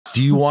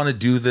Do you want to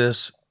do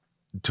this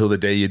till the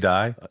day you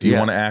die? Do you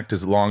want to act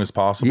as long as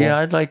possible? Yeah,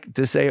 I'd like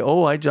to say,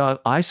 oh,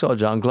 I saw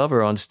John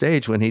Glover on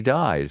stage when he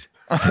died.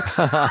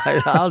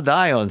 I'll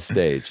die on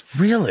stage.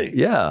 Really?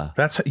 Yeah.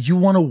 You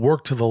want to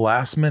work to the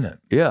last minute.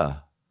 Yeah.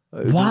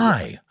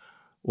 Why?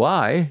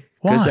 Why?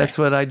 Because that's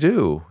what I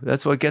do.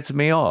 That's what gets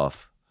me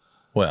off.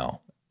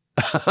 Well,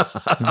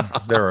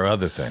 there are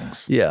other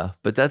things. Yeah,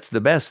 but that's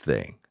the best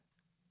thing.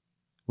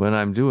 When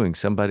I'm being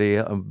somebody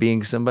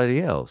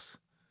else,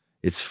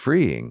 it's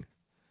freeing.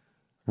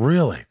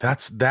 Really?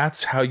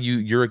 That's how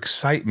your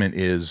excitement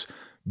is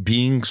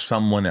being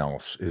someone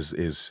else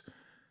is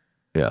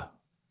yeah.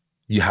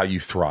 How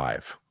you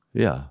thrive.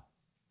 Yeah.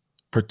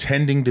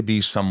 Pretending to be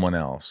someone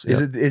else.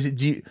 Yep.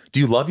 Do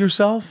you love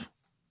yourself?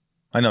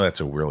 I know that's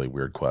a really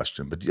weird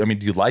question, but I mean,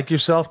 do you like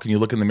yourself? Can you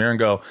look in the mirror and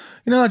go,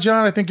 you know,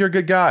 John, I think you're a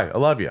good guy. I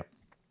love you.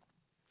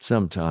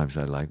 Sometimes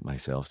I like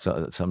myself.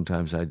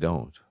 Sometimes I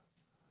don't.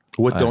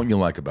 What don't you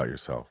like about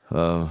yourself?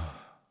 I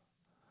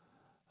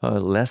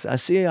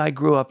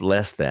grew up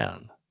less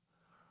than,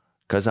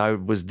 because I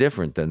was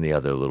different than the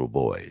other little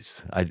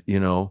boys.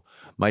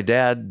 My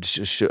dad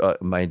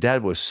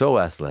was so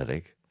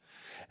athletic,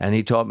 and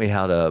he taught me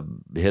how to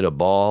hit a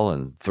ball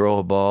and throw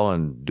a ball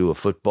and do a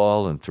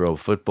football and throw a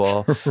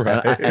football.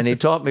 Right. And he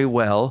taught me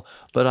well,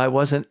 but I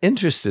wasn't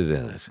interested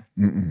in it.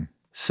 Mm-mm.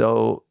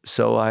 So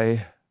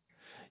I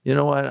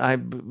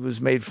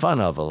was made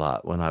fun of a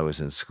lot when I was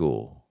in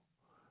school.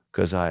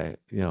 Because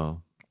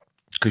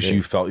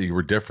you felt you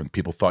were different.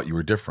 People thought you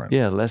were different.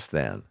 Yeah, less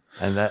than,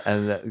 and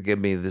that gave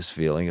me this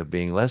feeling of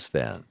being less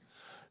than.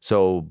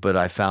 So, but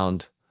I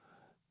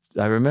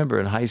remember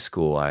in high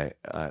school,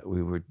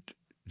 we were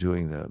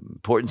doing The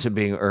Importance of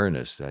Being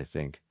Earnest. I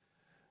think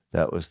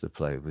that was the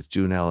play with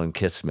June Ellen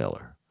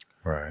Kitzmiller.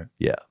 Right.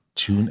 Yeah.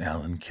 June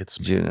Ellen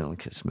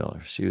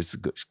Kitzmiller. She was a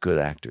good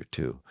actor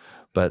too,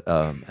 but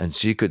and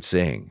she could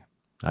sing.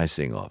 I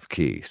sing off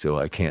key, so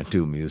I can't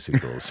do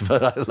musicals,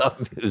 but I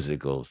love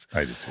musicals.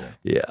 I do too.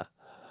 Yeah.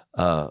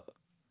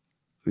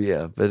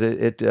 Yeah, but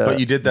but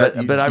you did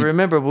that. But I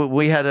remember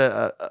we had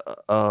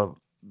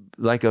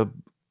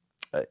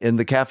in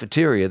the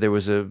cafeteria, there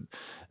was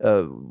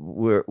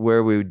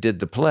where we did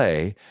the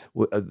play.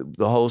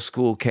 The whole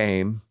school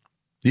came.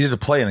 You did a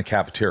play in a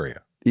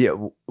cafeteria. Yeah,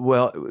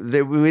 well,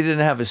 we didn't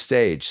have a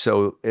stage,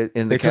 so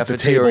in the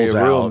cafeteria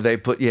room, they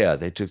took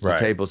the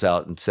tables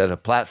out and set a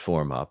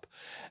platform up.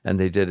 And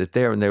they did it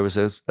there. And there was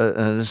an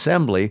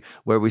assembly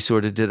where we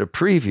sort of did a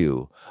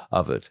preview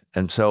of it.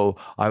 And so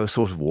I was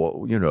sort of,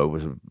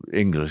 with an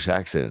English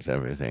accent and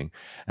everything.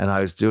 And I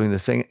was doing the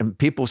thing, and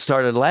people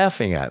started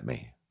laughing at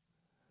me.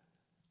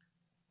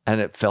 And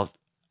it felt,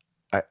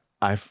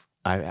 I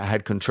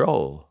had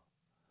control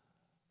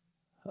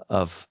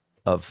of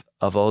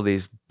all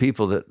these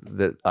people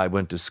that I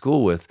went to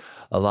school with,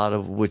 a lot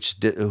of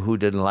who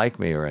didn't like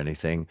me or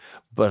anything,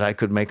 but I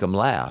could make them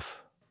laugh.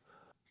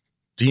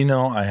 Do you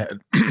know,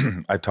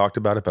 I talked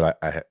about it, but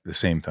I had the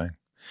same thing.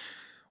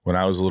 When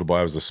I was a little boy,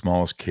 I was the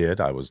smallest kid.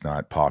 I was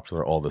not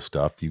popular, all this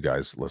stuff. You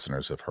guys,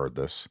 listeners, have heard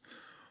this.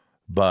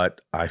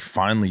 But I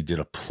finally did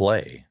a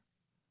play,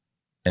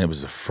 and it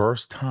was the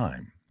first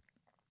time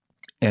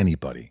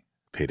anybody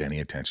paid any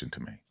attention to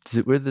me.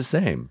 We're the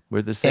same.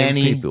 We're the same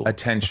people. Any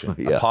attention.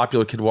 Yeah. A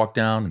popular kid walked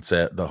down and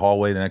said, the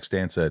hallway the next day,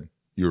 and said,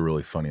 "You were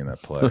really funny in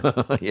that play."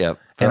 Yeah.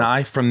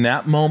 And from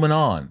that moment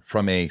on,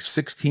 from a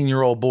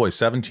 16-year-old boy,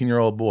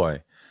 17-year-old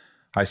boy,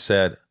 I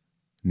said,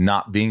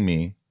 not being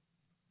me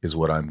is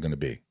what I'm going to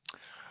be.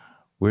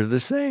 We're the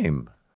same.